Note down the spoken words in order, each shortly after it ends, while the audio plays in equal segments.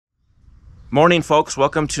Morning, folks.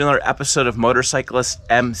 Welcome to another episode of Motorcyclist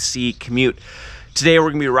MC Commute. Today we're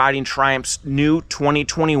going to be riding Triumph's new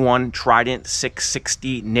 2021 Trident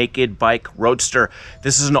 660 naked bike roadster.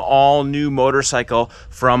 This is an all-new motorcycle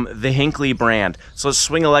from the Hinckley brand. So let's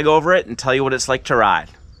swing a leg over it and tell you what it's like to ride.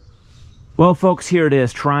 Well, folks, here it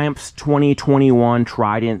is, Triumph's 2021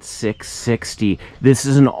 Trident 660. This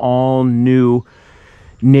is an all-new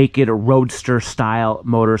naked roadster style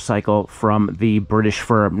motorcycle from the British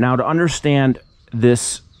firm. Now, to understand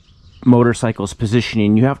this motorcycle's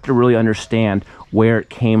positioning, you have to really understand where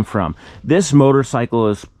it came from. This motorcycle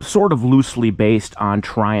is sort of loosely based on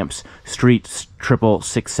Triumph's Street Triple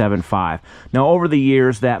 675. Now, over the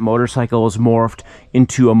years, that motorcycle has morphed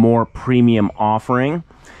into a more premium offering,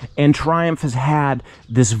 and Triumph has had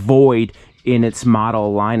this void in its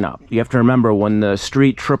model lineup. You have to remember, when the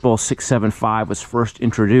Street Triple 675 was first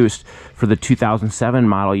introduced for the 2007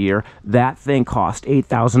 model year, that thing cost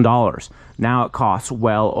 $8,000. Now it costs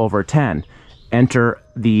well over $10,000. Enter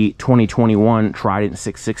the 2021 Trident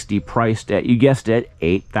 660 priced at, you guessed it,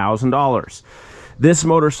 $8,000. This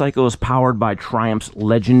motorcycle is powered by Triumph's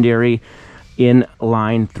legendary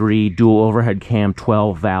inline 3 dual overhead cam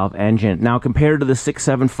 12 valve engine. Now, compared to the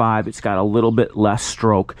 675, it's got a little bit less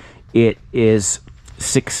stroke. It is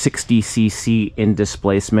 660cc in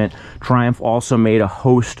displacement. Triumph also made a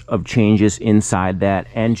host of changes inside that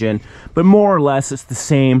engine, but more or less it's the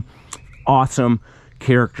same awesome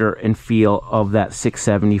character and feel of that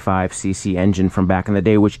 675cc engine from back in the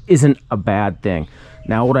day, which isn't a bad thing.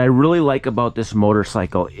 Now, what I really like about this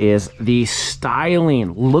motorcycle is the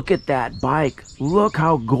styling. Look at that bike. Look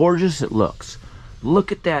how gorgeous it looks.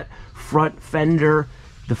 Look at that front fender,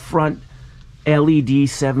 the front LED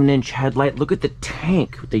 7-inch headlight. Look at the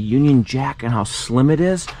tank with the Union Jack and how slim it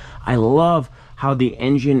is. I love how the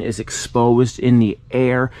engine is exposed in the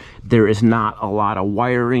air. There is not a lot of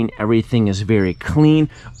wiring. Everything is very clean.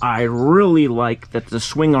 I really like that the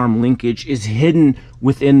swing arm linkage is hidden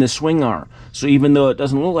within the swing arm. So even though it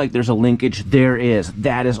doesn't look like there's a linkage, there is.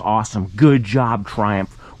 That is awesome. Good job,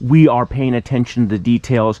 Triumph. We are paying attention to the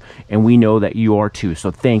details, and we know that you are too.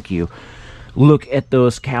 So thank you. Look at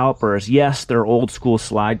those calipers. Yes, they're old school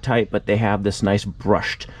slide type, but they have this nice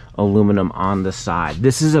brushed aluminum on the side.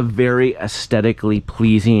 This is a very aesthetically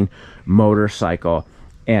pleasing motorcycle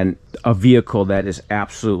and a vehicle that is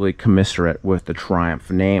absolutely commensurate with the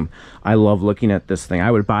Triumph name. I love looking at this thing.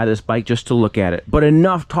 I would buy this bike just to look at it. But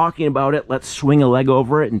enough talking about it. Let's swing a leg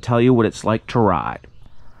over it and tell you what it's like to ride.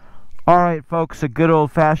 Alright, folks, a good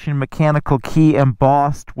old-fashioned mechanical key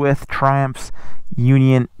embossed with Triumph's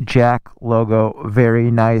Union Jack logo.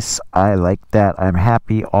 Very nice. I like that. I'm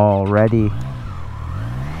happy already.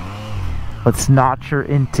 Let's notch her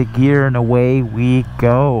into gear and away we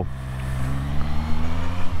go.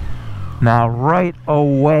 Now, right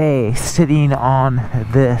away, sitting on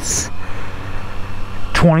this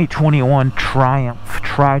 2021 Triumph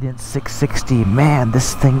Trident 660. Man,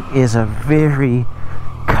 this thing is a very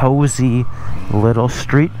cozy little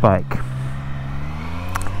street bike.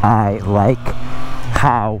 I like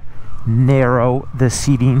how narrow the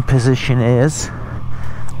seating position is.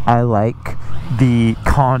 I like the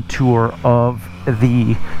contour of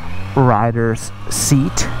the rider's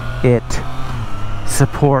seat. It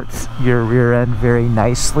supports your rear end very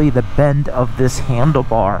nicely. The bend of this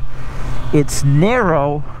handlebar, it's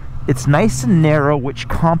narrow. It's nice and narrow, which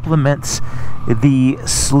complements the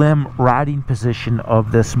slim riding position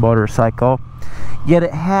of this motorcycle. Yet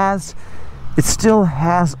it still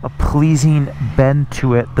has a pleasing bend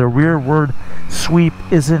to it. The rearward sweep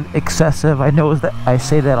isn't excessive. I know that I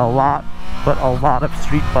say that a lot, but a lot of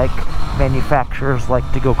street bike manufacturers like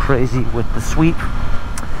to go crazy with the sweep.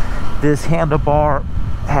 This handlebar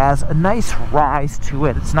has a nice rise to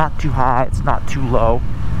it. It's not too high, it's not too low.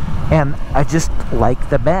 And I just like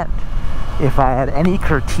the bend. If I had any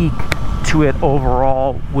critique to it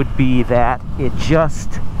overall, would be that it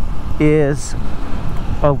just is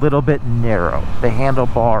a little bit narrow. The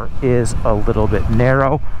handlebar is a little bit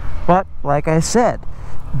narrow, but like I said,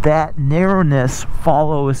 that narrowness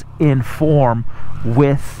follows in form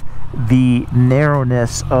with the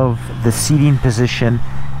narrowness of the seating position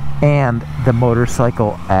and the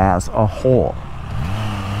motorcycle as a whole.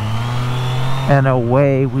 And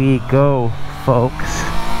away we go, folks.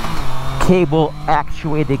 Cable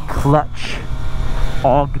actuated clutch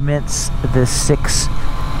augments the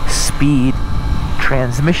 6-speed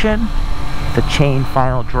transmission. The chain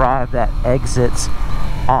final drive that exits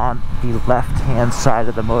on the left hand side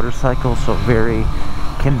of the motorcycle, so very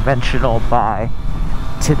conventional by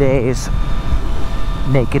today's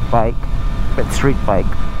naked bike but street bike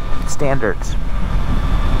standards.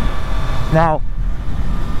 Now,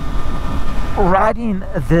 riding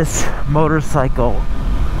this motorcycle,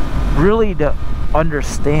 really to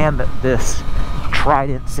understand this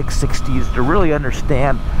Trident 660s, to really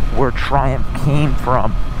understand where Triumph came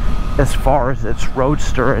from as far as its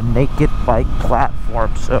roadster and naked bike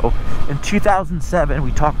platform. So in 2007,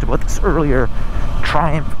 we talked about this earlier,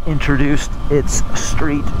 Triumph introduced its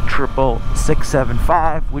Street Triple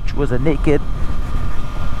 675, which was a naked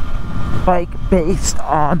bike based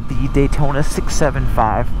on the Daytona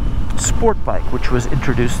 675 sport bike, which was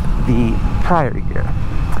introduced the prior year.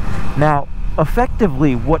 Now,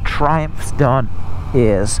 effectively, what Triumph's done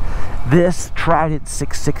is this Trident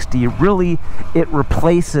 660, really, it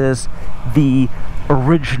replaces the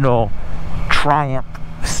original Triumph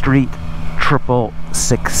Street Triple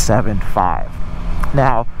 675.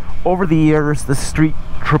 Now, over the years, the Street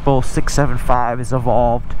Triple 675 has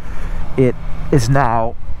evolved. It is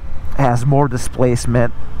now has more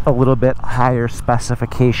displacement, a little bit higher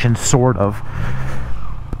specification, sort of.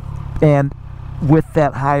 And with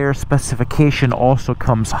that higher specification also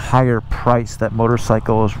comes higher price. That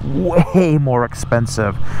motorcycle is way more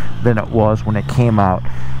expensive than it was when it came out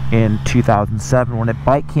in 2007. When that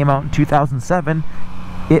bike came out in 2007,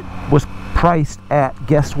 it was priced at,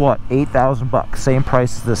 guess what, $8,000, same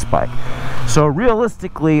price as this bike. So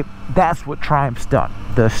realistically, that's what Triumph's done.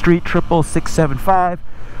 The Street Triple 675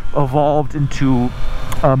 evolved into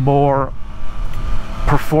a more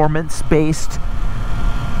performance-based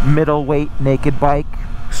middleweight naked bike,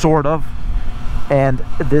 sort of, and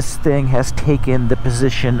this thing has taken the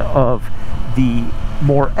position of the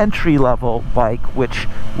more entry-level bike, which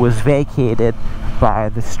was vacated by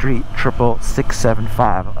the Street Triple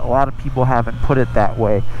 675. A lot of people haven't put it that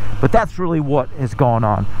way, but that's really what has gone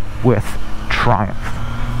on with Triumph.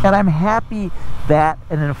 And I'm happy that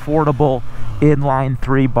an affordable inline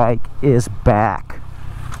 3 bike is back,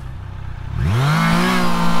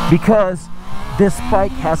 because this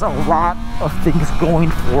bike has a lot of things going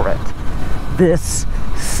for it. This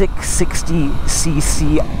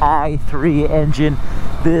 660cc i3 engine,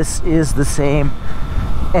 this is the same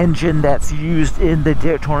engine that's used in the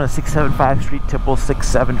Daytona 675 Street Triple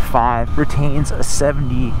 675. Retains a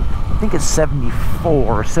 70, I think it's 74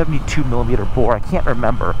 or 72 millimeter bore, I can't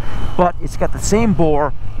remember, but it's got the same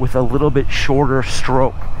bore with a little bit shorter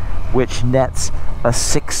stroke, which nets a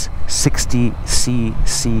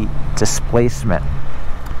 660cc displacement.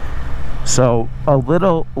 So a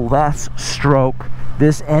little less stroke.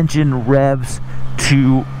 This engine revs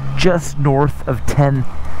to just north of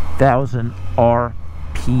 10,000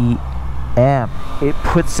 RPM. It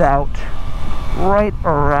puts out right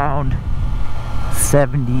around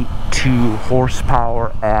 72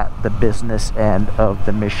 horsepower at the business end of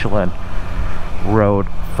the Michelin Road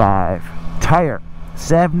 5 tire.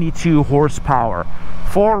 72 horsepower.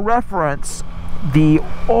 For reference, the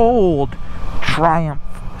old Triumph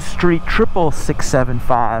Street Triple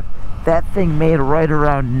 675, that thing made right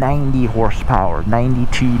around 90 horsepower,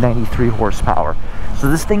 92, 93 horsepower. So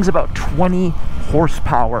this thing's about 20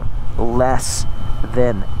 horsepower less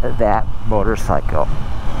than that motorcycle.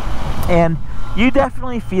 And you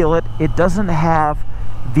definitely feel it. It doesn't have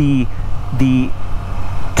the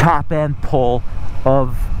top end pull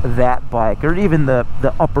of that bike, or even the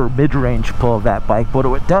upper mid-range pull of that bike. But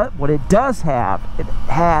what it does have, it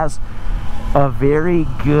has a very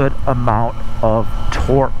good amount of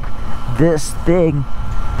torque. This thing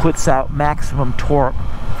puts out maximum torque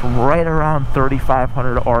from right around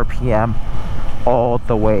 3,500 RPM all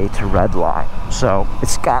the way to red line. So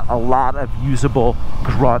it's got a lot of usable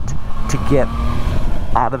grunt to get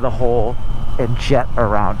out of the hole and jet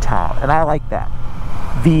around town, and I like that.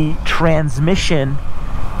 The transmission,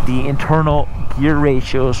 the internal gear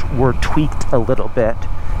ratios were tweaked a little bit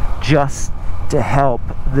just to help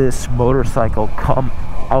this motorcycle come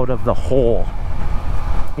out of the hole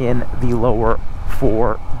in the lower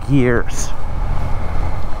 4 gears.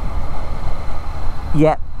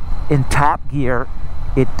 Yet in top gear,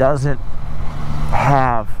 it doesn't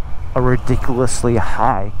have a ridiculously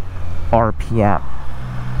high RPM,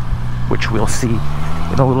 which we'll see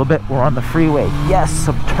in a little bit. We're on the freeway. Yes,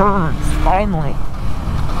 some turns, finally.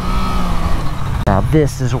 Now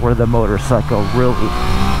this is where the motorcycle really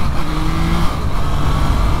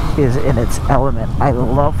is in its element. I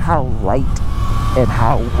love how light and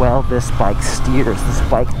how well this bike steers. This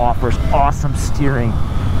bike offers awesome steering.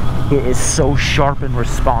 It is so sharp and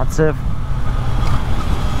responsive.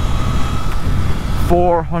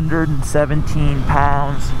 417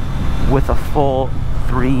 pounds with a full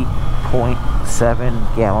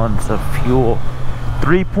 3.7 gallons of fuel.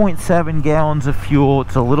 3.7 gallons of fuel.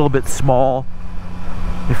 It's a little bit small.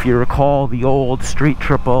 If you recall, the old Street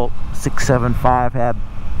Triple 675 had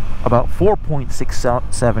about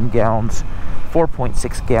 4.67 gallons,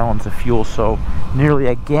 4.6 gallons of fuel, so nearly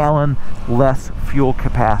a gallon less fuel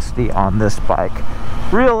capacity on this bike.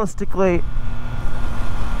 Realistically,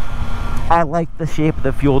 I like the shape of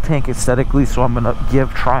the fuel tank aesthetically, so I'm going to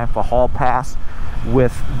give Triumph a hall pass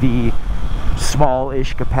with the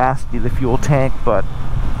small-ish capacity of the fuel tank, but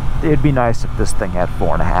it'd be nice if this thing had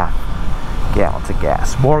 4.5 gallons of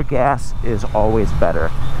gas. More gas is always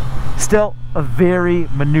better. Still a very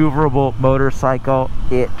maneuverable motorcycle.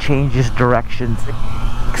 It changes directions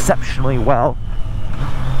exceptionally well,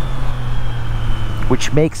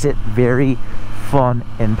 which makes it very fun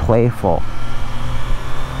and playful.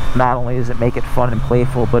 Not only does it make it fun and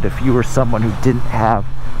playful, but if you were someone who didn't have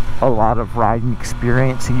a lot of riding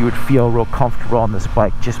experience, and you would feel real comfortable on this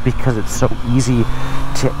bike just because it's so easy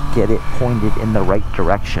to get it pointed in the right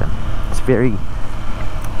direction. It's very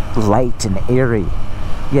light and airy.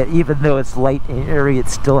 Yet even though it's light and airy, it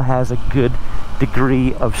still has a good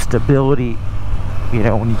degree of stability. You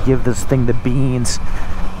know, when you give this thing the beans,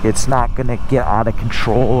 it's not going to get out of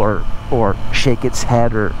control or shake its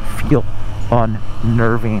head or feel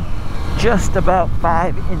unnerving. Just about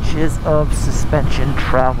 5 inches of suspension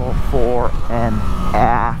travel fore and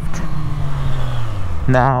aft.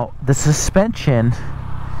 Now, the suspension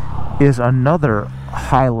is another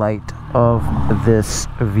highlight of this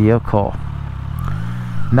vehicle.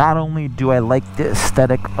 Not only do I like the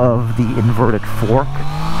aesthetic of the inverted fork,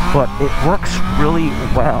 but it works really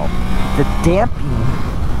well. The damping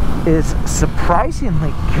is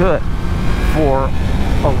surprisingly good for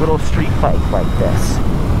a little street bike like this.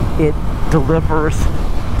 It delivers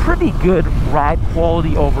pretty good ride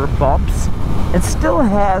quality over bumps and still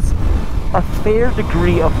has a fair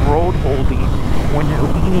degree of road holding when you're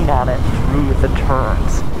leaning on it through the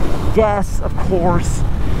turns. Yes, of course,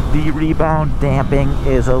 the rebound damping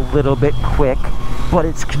is a little bit quick, but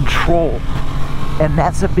it's controlled, and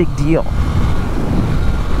that's a big deal.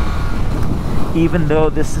 Even though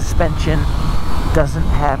the suspension doesn't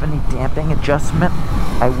have any damping adjustment,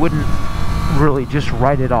 I wouldn't really just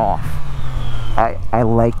write it off. I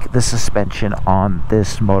like the suspension on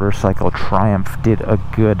this motorcycle. Triumph did a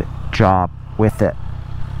good job with it.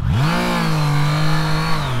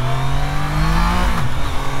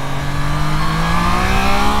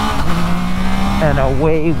 And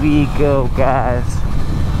away we go, guys.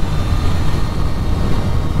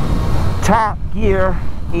 Top gear,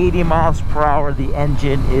 80 miles per hour. The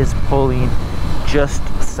engine is pulling just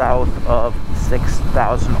south of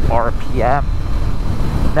 6,000 RPM.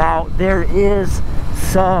 Now, there's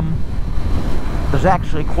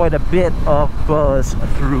actually quite a bit of buzz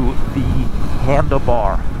through the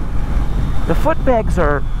handlebar. The footpegs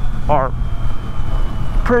are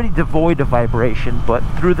pretty devoid of vibration, but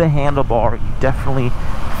through the handlebar you definitely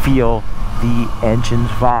feel the engine's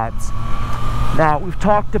vibes. Now, we've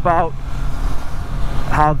talked about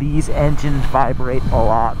how these engines vibrate a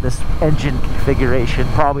lot. This engine configuration,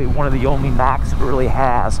 probably one of the only knocks it really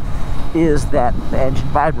has, is that the engine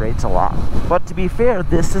vibrates a lot. But to be fair,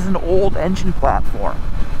 this is an old engine platform,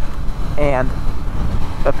 and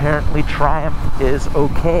apparently Triumph is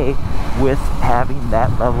okay with having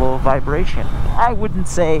that level of vibration. I wouldn't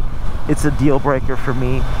say it's a deal breaker for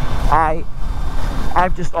me.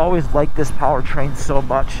 I've just always liked this powertrain so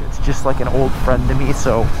much. It's just like an old friend to me,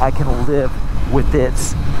 so I can live with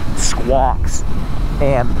its squawks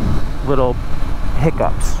and little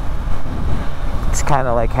hiccups. It's kind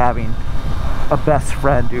of like having a best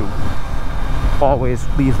friend who always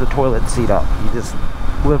leaves the toilet seat up. You just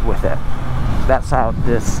live with it. That's how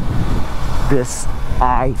this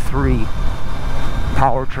i3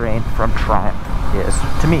 powertrain from Triumph is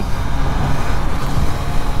to me.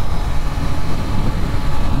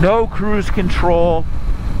 No cruise control.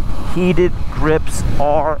 Heated grips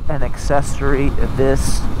are an accessory.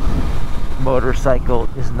 This motorcycle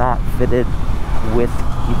is not fitted with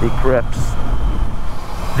heated grips.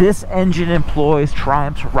 This engine employs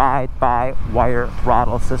Triumph's ride-by-wire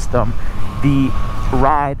throttle system. The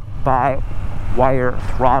ride-by-wire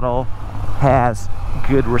throttle has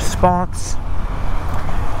good response.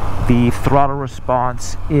 The throttle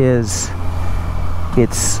response is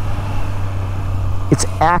it's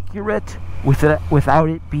accurate without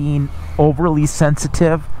it being overly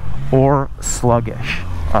sensitive or sluggish.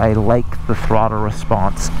 I like the throttle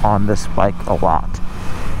response on this bike a lot.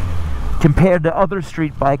 Compared to other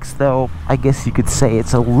street bikes, though, I guess you could say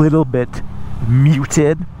it's a little bit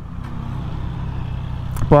muted,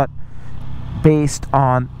 but based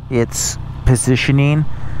on its positioning,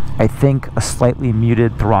 I think a slightly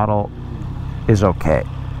muted throttle is okay.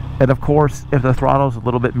 And of course, if the throttle's a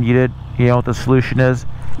little bit muted, you know what the solution is?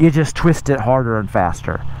 You just twist it harder and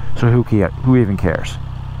faster. So who even cares?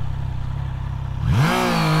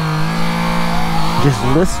 Just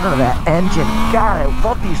listen to that engine. God, I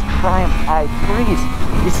love these Triumph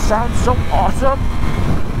i3s. It sounds so awesome.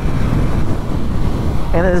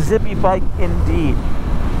 And a zippy bike indeed.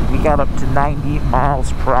 We got up to 90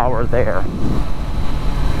 miles per hour there,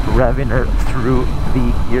 revving her through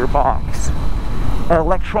the gearbox. An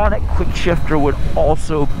electronic quick shifter would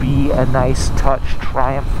also be a nice touch.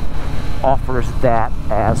 Triumph offers that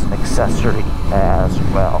as an accessory as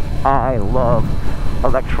well. I love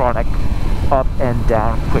electronic up and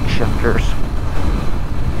down quick shifters.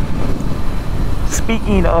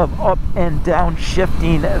 Speaking of up and down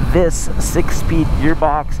shifting, this 6-speed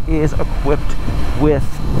gearbox is equipped with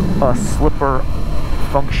a slipper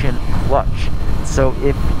function clutch. So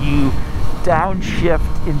if you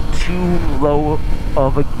downshift in too low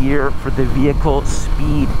of a gear for the vehicle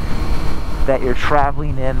speed that you're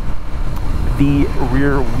traveling in, the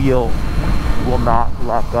rear wheel will not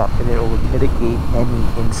lock up and it will mitigate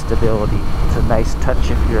any instability. It's a nice touch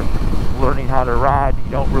if you're learning how to ride.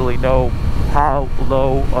 You don't really know how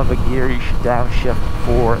low of a gear you should downshift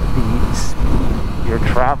for the speed you're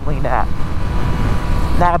traveling at.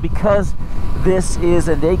 Now, because this is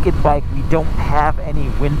a naked bike, we don't have any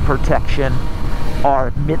wind protection.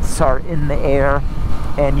 Our mitts are in the air,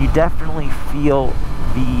 and you definitely feel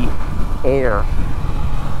the air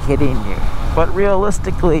hitting you. But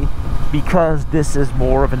realistically, because this is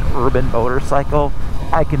more of an urban motorcycle,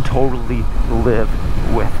 I can totally live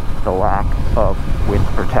with the lack of wind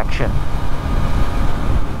protection.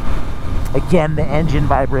 Again, the engine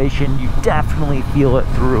vibration, you definitely feel it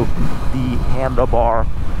through the handlebar.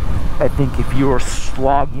 I think if you were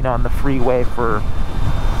slogging on the freeway for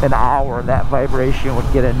an hour, that vibration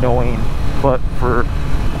would get annoying. But for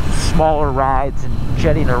smaller rides and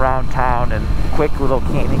jetting around town and quick little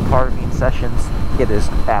caning carving sessions, it is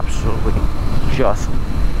absolutely just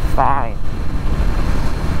fine.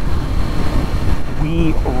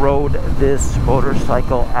 We rode this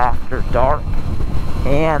motorcycle after dark,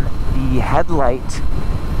 and the headlight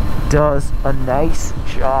does a nice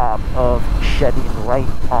job of shedding light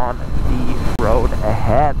on the road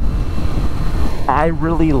ahead. I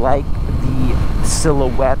really like the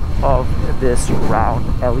silhouette of this round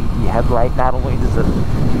LED headlight. Not only does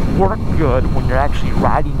it work good when you're actually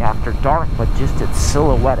riding after dark, but just its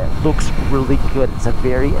silhouette, it looks really good. It's a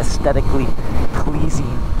very aesthetically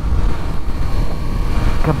pleasing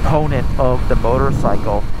component of the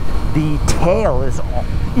motorcycle. The tail is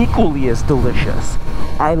equally as delicious.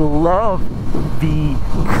 I love the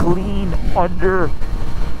clean under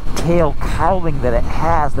tail cowling that it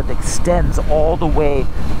has, that extends all the way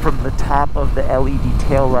from the top of the LED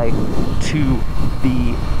taillight to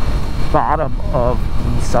the bottom of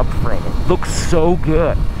the subframe. It looks so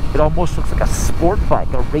good. It almost looks like a sport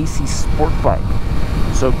bike, a racy sport bike.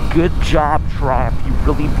 So good job, Triumph. You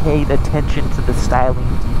really paid attention to the styling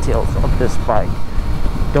details of this bike.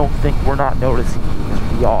 Don't think we're not noticing,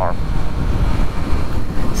 because we are.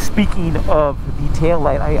 Speaking of the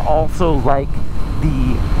taillight, I also like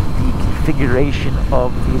the configuration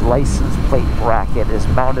of the license plate bracket. Is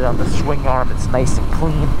mounted on the swing arm. It's nice and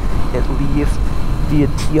clean. It leaves the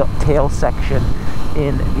tail section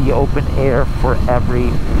in the open air for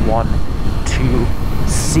everyone to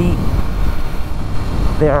see.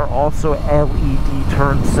 There are also LED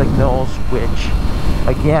turn signals, which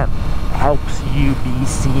again helps you be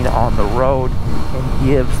seen on the road and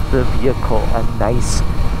gives the vehicle a nice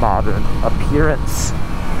modern appearance.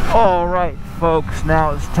 Alright folks,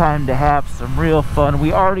 now it's time to have some real fun.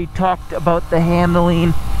 We already talked about the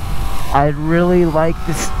handling. I really like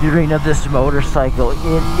the steering of this motorcycle.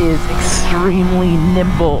 It is extremely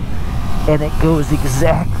nimble and it goes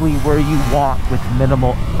exactly where you want with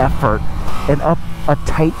minimal effort. And up a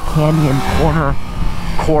tight canyon corner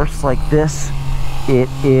course like this, it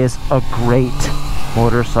is a great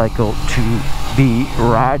motorcycle to be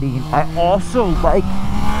riding. I also like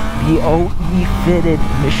the OE fitted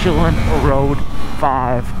Michelin Road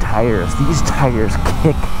 5 tires. These tires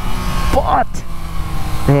kick butt.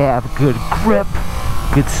 They have good grip,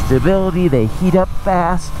 good stability, they heat up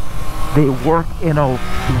fast, they work in a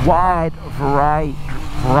wide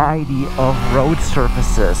variety of road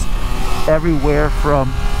surfaces, everywhere from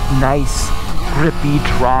nice grippy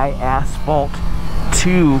dry asphalt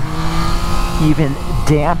to even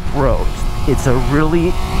damp roads. It's a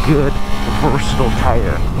really good versatile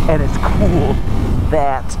tire, and it's cool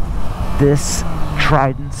that this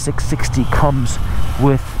Trident 660 comes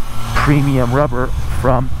with premium rubber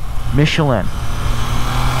from Michelin.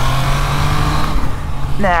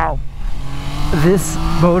 Now, this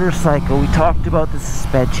motorcycle, we talked about the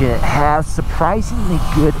suspension, it has surprisingly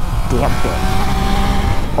good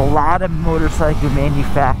damping. A lot of motorcycle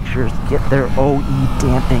manufacturers get their OE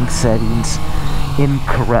damping settings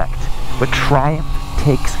incorrect, but Triumph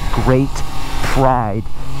takes great pride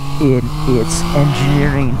in its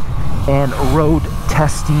engineering and road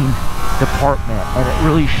testing department, and it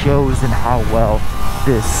really shows in how well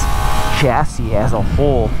this chassis as a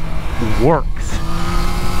whole works.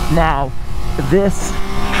 Now, this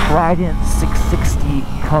Trident 660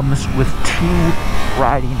 comes with two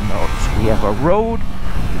riding modes. We have a road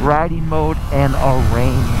riding mode and a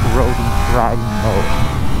rain riding mode.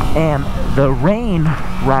 And the rain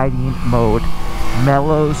riding mode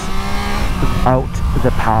mellows out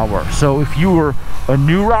the power. So if you were a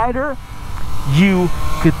new rider, you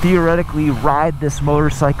could theoretically ride this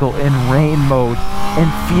motorcycle in rain mode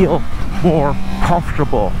and feel more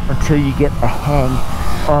comfortable until you get a hang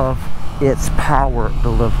of its power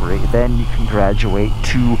delivery. Then you can graduate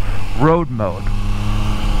to road mode.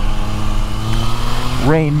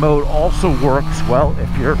 Rain mode also works well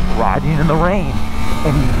if you're riding in the rain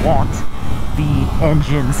and you want the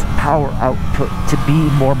engine's power output to be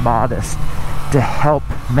more modest to help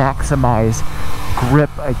maximize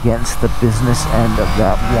grip against the business end of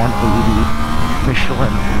that 180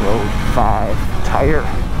 Michelin Road 5 tire.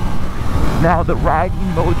 Now, the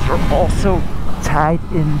riding modes are also tied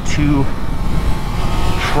into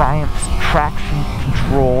Triumph's traction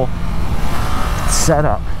control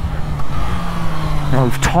setup. Now,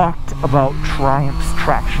 we've talked about Triumph's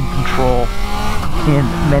traction control in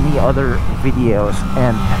many other videos,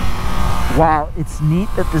 and while it's neat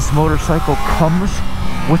that this motorcycle comes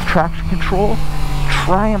with traction control,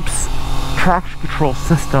 Triumph's traction control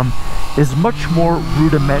system is much more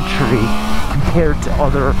rudimentary compared to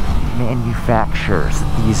other manufacturers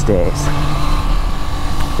these days.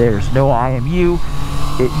 There's no IMU.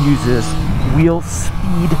 It uses wheel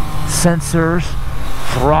speed sensors,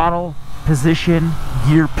 throttle position,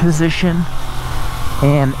 gear position,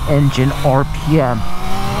 and engine RPM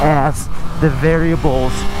as the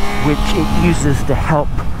variables which it uses to help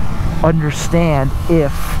understand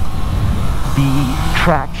if the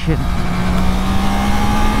traction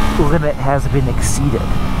limit has been exceeded,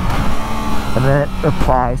 and then it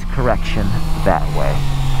applies correction that way.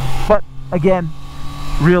 But again,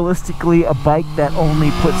 realistically, a bike that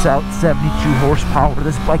only puts out 72 horsepower,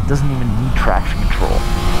 this bike doesn't even need traction control.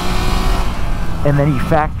 And then you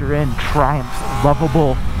factor in Triumph's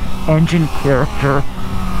lovable engine character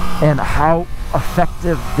and how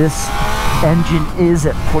effective this engine is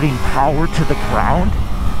at putting power to the ground,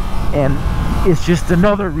 and it's just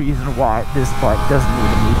another reason why this bike doesn't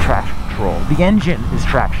even need traction control. The engine is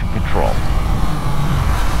traction control.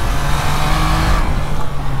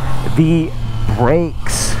 The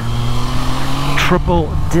brakes, triple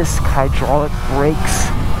disc hydraulic brakes,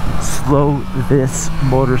 slow this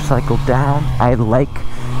motorcycle down. I like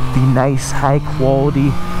the nice high quality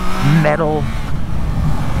metal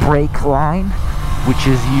brake line which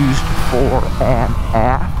is used fore and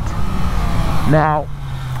aft. Now,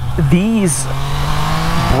 these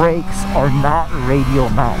brakes are not radial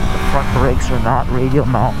mount. The front brakes are not radial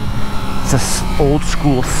mount. It's an old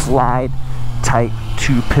school slide type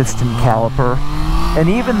 2-piston caliper, and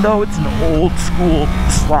even though it's an old school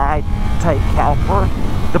slide type caliper,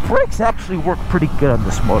 the brakes actually work pretty good on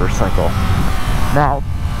this motorcycle. Now,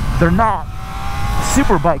 they're not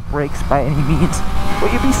super bike brakes by any means,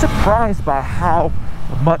 but you'd be surprised by how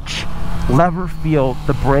much lever feel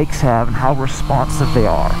the brakes have and how responsive they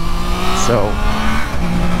are. So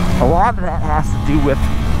a lot of that has to do with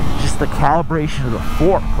just the calibration of the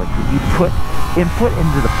fork. Like when you put input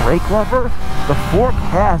into the brake lever, the fork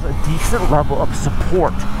has a decent level of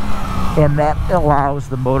support, and that allows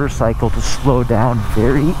the motorcycle to slow down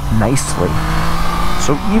very nicely.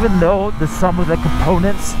 So even though some of the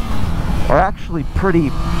components are actually pretty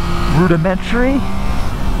rudimentary,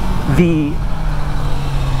 the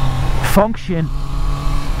function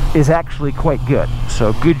is actually quite good.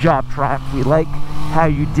 So good job, Triumph. We like how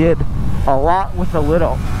you did a lot with a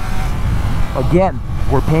little. Again,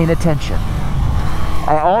 we're paying attention.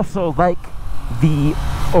 I also like the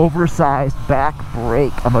oversized back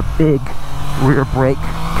brake. I'm a big rear brake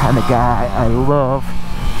kind of guy. I love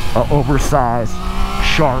an oversized,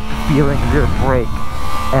 sharp feeling rear brake,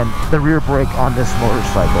 and the rear brake on this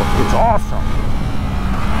motorcycle is awesome.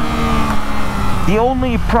 The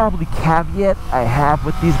only probably caveat I have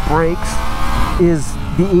with these brakes is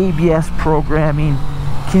the ABS programming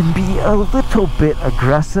can be a little bit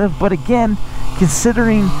aggressive, but again,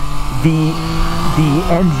 considering the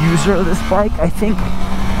end user of this bike, I think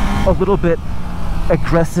a little bit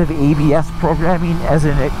aggressive ABS programming, as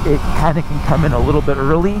in it kind of can come in a little bit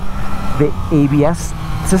early, the ABS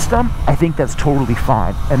system, I think that's totally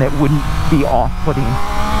fine, and it wouldn't be off-putting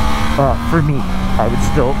for me. I would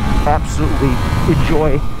still absolutely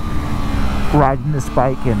enjoy riding this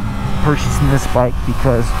bike and purchasing this bike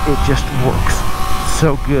because it just works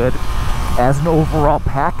so good as an overall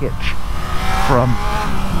package, from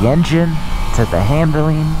the engine to the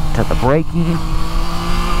handling to the braking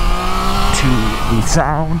to the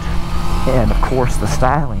sound and of course the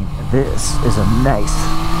styling. This is a nice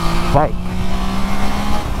bike.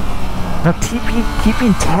 Now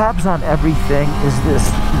keeping tabs on everything is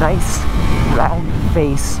this nice round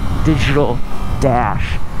face digital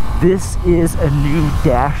dash. This is a new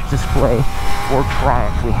dash display for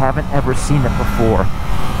Triumph. We haven't ever seen it before,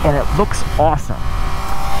 and it looks awesome.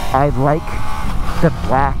 I like the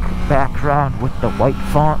black background with the white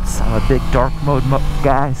fonts. I'm a big dark mode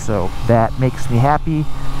guy, so that makes me happy.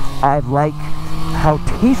 I like how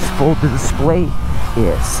tasteful the display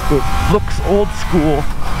is. It looks old school,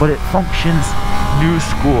 but it functions new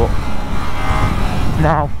school.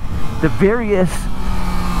 Now, the various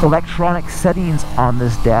electronic settings on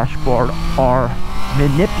this dashboard are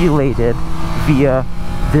manipulated via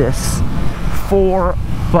this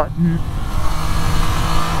 4-button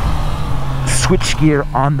switchgear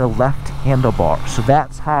on the left handlebar. So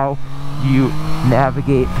that's how you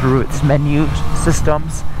navigate through its menu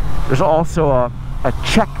systems. There's also a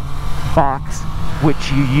check box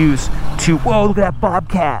which you use to, whoa, look at that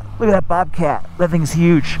bobcat, look at that bobcat, that thing's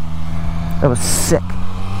huge. That was sick.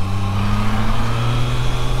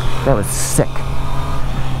 That was sick.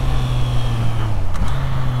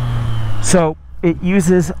 So it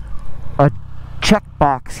uses a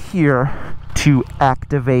checkbox here to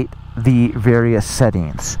activate the various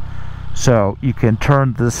settings. So you can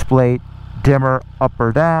turn the display dimmer up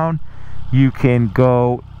or down. You can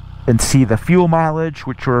go and see the fuel mileage,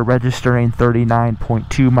 which we're registering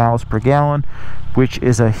 39.2 miles per gallon, which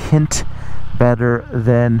is a hint better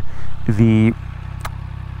than the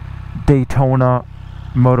Daytona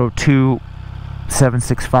Moto 2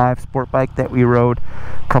 765 sport bike that we rode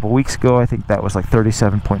a couple weeks ago. I think that was like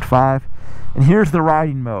 37.5. And here's the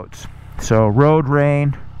riding modes. So road,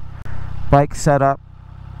 rain, bike setup,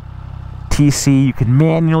 TC. You can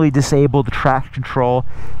manually disable the traction control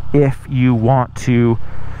if you want to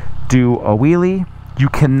do a wheelie. You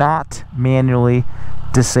cannot manually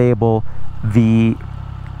disable the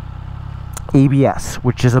ABS,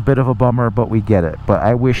 which is a bit of a bummer, but we get it. But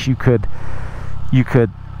I wish you could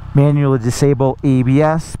manually disable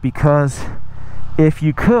ABS, because if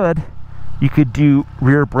you could do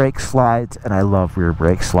rear brake slides, and I love rear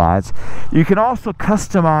brake slides. You can also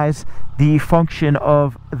customize the function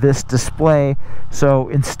of this display, so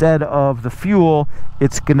instead of the fuel,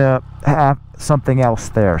 it's gonna have something else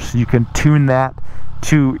there, so you can tune that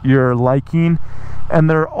to your liking. And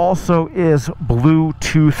there also is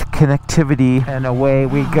Bluetooth connectivity, and away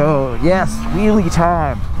we go. Yes, wheelie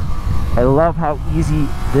time. I love how easy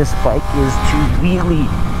this bike is to wheelie.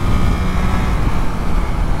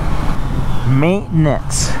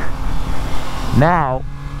 Maintenance. Now,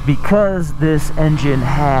 because this engine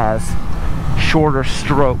has shorter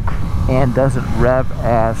stroke and doesn't rev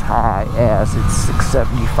as high as its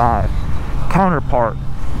 675 counterpart,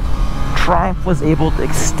 Triumph was able to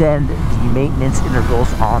extend the maintenance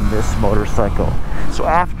intervals on this motorcycle. So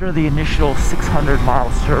after the initial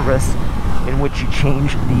 600-mile service in which you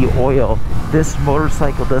change the oil, this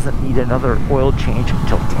motorcycle doesn't need another oil change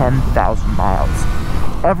until 10,000 miles.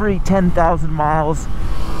 Every 10,000 miles,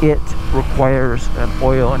 it requires an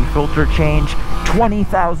oil and filter change.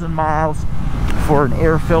 20,000 miles for an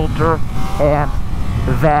air filter and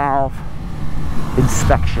valve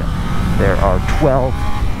inspection. There are 12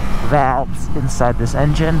 valves inside this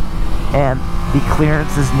engine, and the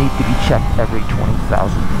clearances need to be checked every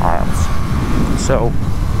 20,000 miles. So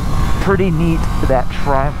pretty neat that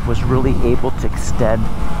Triumph was really able to extend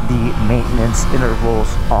the maintenance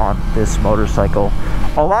intervals on this motorcycle.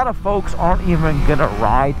 A lot of folks aren't even gonna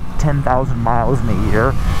ride 10,000 miles in a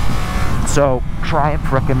year, so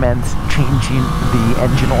Triumph recommends changing the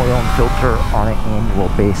engine oil and filter on an annual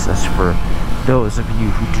basis for those of you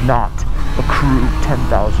who do not accrue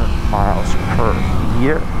 10,000 miles per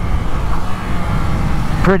year.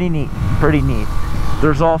 Pretty neat, pretty neat.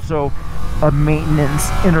 There's also a maintenance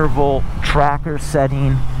interval tracker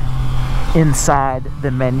setting inside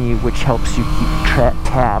the menu, which helps you keep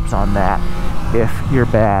tabs on that if you're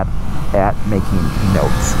bad at making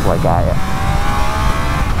notes like I am.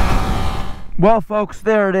 Well, folks,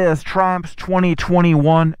 there it is. Triumph's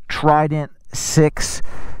 2021 Trident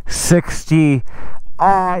 660.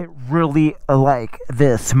 I really like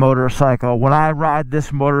this motorcycle. When I ride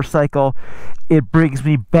this motorcycle, it brings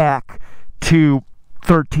me back to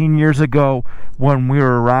 13 years ago when we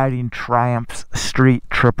were riding Triumph's Street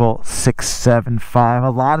 675. A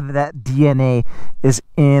lot of that DNA is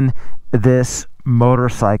in this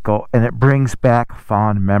motorcycle, and it brings back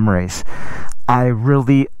fond memories. I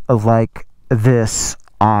really like this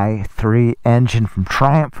i3 engine from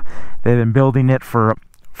Triumph. They've been building it for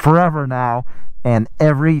forever now, and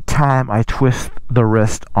every time I twist the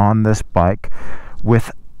wrist on this bike with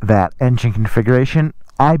that engine configuration,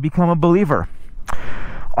 I become a believer.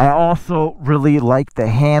 I also really like the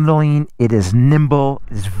handling. It is nimble,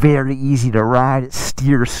 it's very easy to ride, it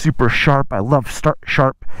steers super sharp. I love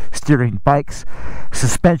sharp steering bikes.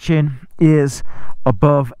 Suspension is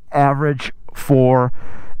above average for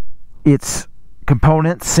its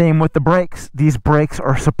components. Same with the brakes. These brakes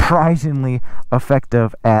are surprisingly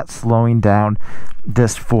effective at slowing down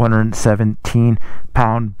this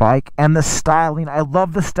 417-pound bike. And the styling, I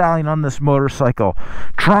love the styling on this motorcycle.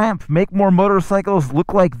 Triumph, make more motorcycles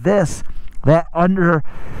look like this. That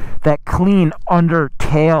clean under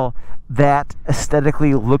tail, that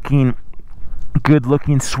aesthetically good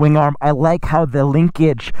looking swing arm. I like how the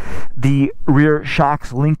linkage, the rear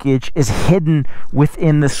shocks linkage, is hidden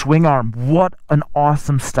within the swing arm. What an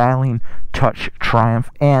awesome styling touch, Triumph.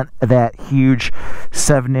 And that huge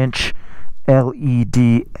 7-inch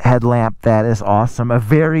LED headlamp, that is awesome. A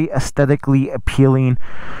very aesthetically appealing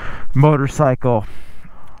motorcycle.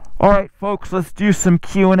 All right, folks, let's do some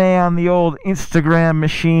Q&A on the old Instagram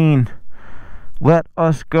machine. Let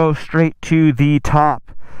us go straight to the top.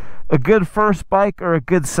 A good first bike or a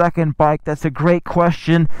good second bike? That's a great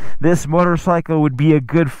question. This motorcycle would be a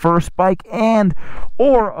good first bike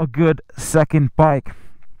or a good second bike.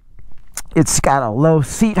 It's got a low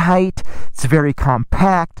seat height. It's very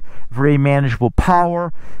compact, very manageable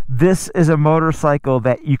power. This is a motorcycle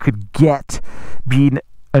that you could get being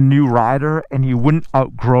a new rider and you wouldn't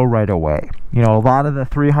outgrow right away. You know, a lot of the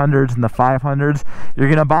 300s and the 500s, you're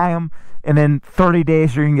going to buy them, and in 30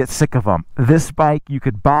 days you're going to get sick of them. This bike you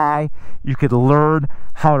could buy, you could learn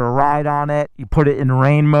how to ride on it, you put it in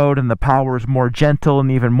rain mode and the power is more gentle and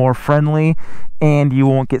even more friendly, and you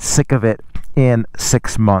won't get sick of it in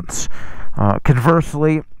 6 months.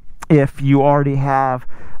 Conversely, if you already have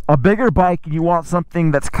a bigger bike and you want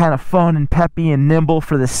something that's kind of fun and peppy and nimble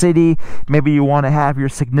for the city, maybe you want to have your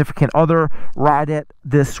significant other ride it,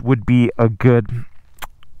 this would be a good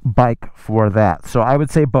bike for that. So I would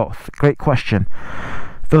say both. Great question.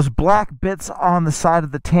 Those black bits on the side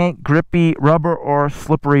of the tank, grippy rubber or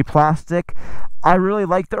slippery plastic. I really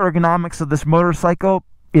like the ergonomics of this motorcycle.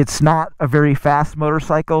 It's not a very fast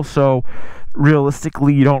motorcycle, so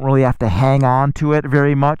realistically you don't really have to hang on to it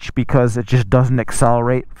very much because it just doesn't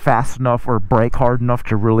accelerate fast enough or brake hard enough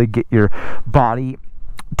to really get your body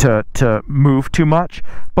to move too much.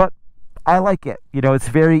 But I like it. You know, it's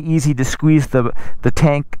very easy to squeeze the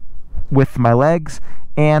tank with my legs,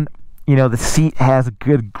 and you know, the seat has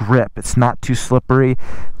good grip. It's not too slippery.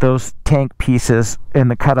 Those tank pieces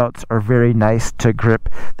and the cutouts are very nice to grip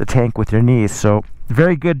the tank with your knees. So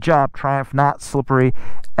very good job, Triumph. Not slippery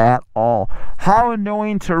at all. How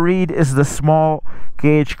annoying to read is the small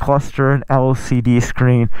gauge cluster and LCD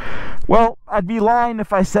screen? Well, I'd be lying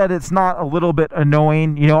if I said it's not a little bit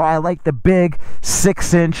annoying. You know, I like the big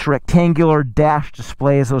 6-inch rectangular dash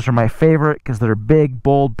displays. Those are my favorite because they're big,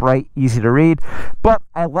 bold, bright, easy to read. But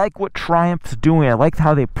I like what Triumph's doing. I like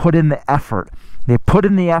how they put in the effort. They put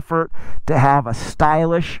in the effort to have a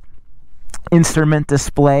stylish instrument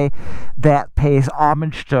display that pays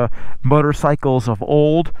homage to motorcycles of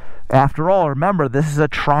old. After all, remember, this is a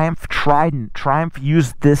Triumph Trident. Triumph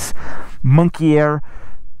used this monkey air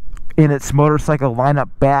in its motorcycle lineup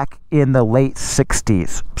back in the late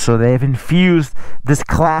 60s. So they've infused this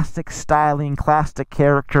classic styling, classic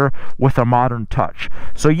character with a modern touch.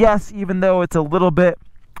 So yes, even though it's a little bit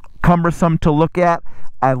cumbersome to look at,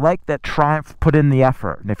 I like that Triumph put in the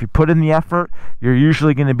effort. And if you put in the effort, you're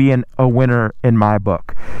usually going to be a winner in my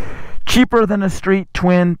book. Cheaper than a street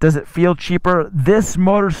twin. Does it feel cheaper? This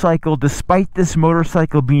motorcycle, despite this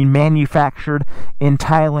motorcycle being manufactured in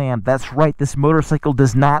Thailand, that's right, this motorcycle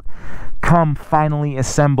does not come finally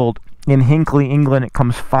assembled in Hinckley, England. It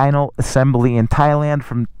comes final assembly in Thailand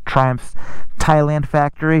from Triumph's Thailand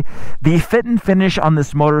factory. The fit and finish on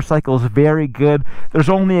this motorcycle is very good. There's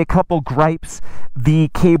only a couple gripes. The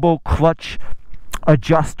cable clutch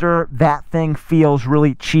adjuster, that thing feels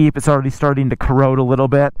really cheap. It's already starting to corrode a little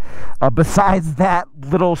bit. Besides that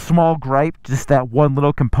little small gripe, just that one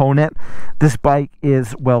little component, this bike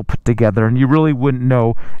is well put together, and you really wouldn't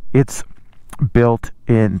know it's built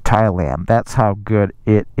in Thailand. That's how good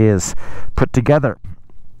it is put together.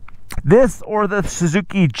 This or the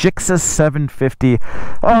Suzuki Gixxis 750.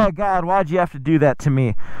 Oh God, why'd you have to do that to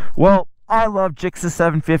me? Well, I love Gixxis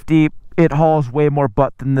 750. It hauls way more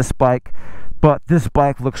butt than this bike, but this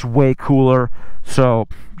bike looks way cooler, so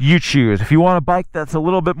you choose. If you want a bike that's a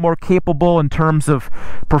little bit more capable in terms of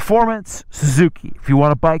performance, Suzuki. If you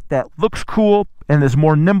want a bike that looks cool and is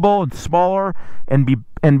more nimble and smaller and be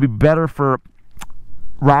better for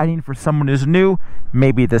riding for someone who's new,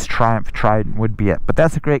 maybe this Triumph Trident would be it. But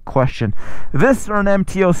that's a great question. This or an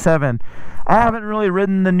MT-07? I haven't really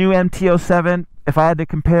ridden the new MT-07. If I had to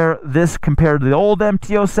compare this compared to the old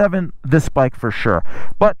MT-07, this bike for sure.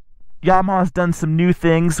 But Yamaha's done some new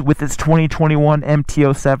things with its 2021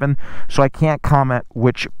 MT-07, so I can't comment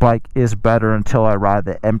which bike is better until I ride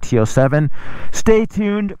the MT-07. Stay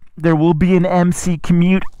tuned. There will be an MC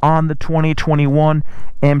Commute on the 2021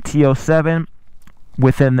 MT-07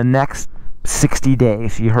 within the next 60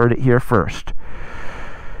 days. You heard it here first.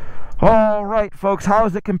 All right, folks, how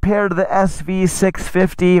does it compare to the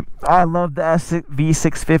SV650? I love the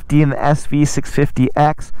SV650 and the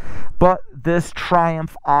SV650X, but this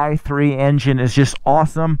Triumph i3 engine is just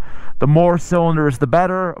awesome. The more cylinders, the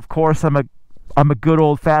better. Of course, I'm a good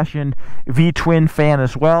old-fashioned V-twin fan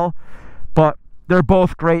as well, but they're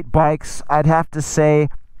both great bikes. I'd have to say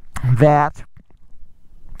that,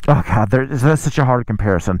 oh God, that's such a hard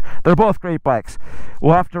comparison. They're both great bikes.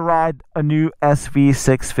 We'll have to ride a new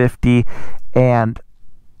SV650 and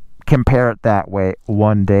compare it that way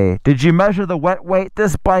one day. Did you measure the wet weight?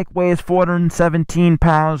 This bike weighs 417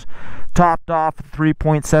 pounds, topped off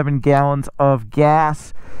 3.7 gallons of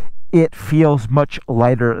gas. It feels much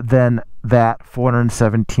lighter than that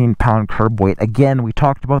 417 pound curb weight. Again, we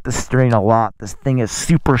talked about the steering a lot. This thing is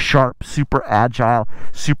super sharp, super agile,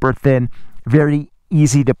 super thin, very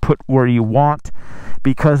easy to put where you want.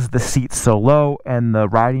 Because the seat's so low and the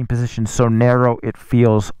riding position so narrow, it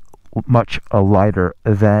feels much lighter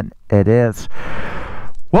than it is.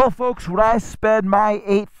 Well, folks, would I spend my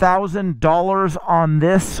 $8,000 on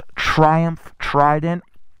this Triumph Trident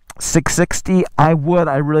 660? I would.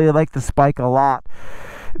 I really like this bike a lot.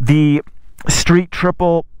 The Street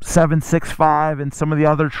Triple 765 and some of the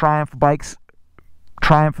other Triumph bikes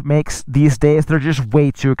Triumph makes these days, they're just way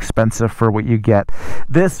too expensive for what you get.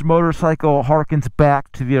 This motorcycle harkens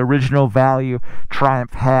back to the original value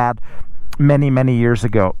Triumph had many years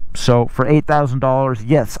ago. So for $8,000,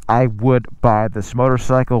 yes, I would buy this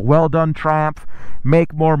motorcycle. Well done, Triumph.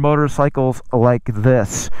 Make more motorcycles like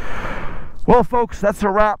this. Well, folks, that's a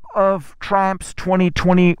wrap of Triumph's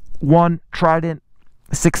 2021 Trident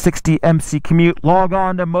 660 MC Commute. Log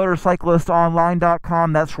on to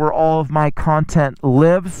motorcyclistonline.com. That's where all of my content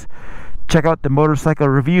lives. Check out the motorcycle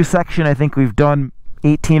review section. I think we've done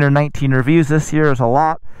 18 or 19 reviews this year. It's a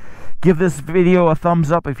lot. Give this video a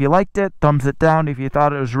thumbs up if you liked it. Thumbs it down if you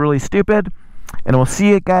thought it was really stupid. And we'll see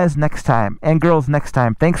you guys next time. And girls next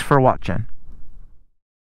time. Thanks for watching.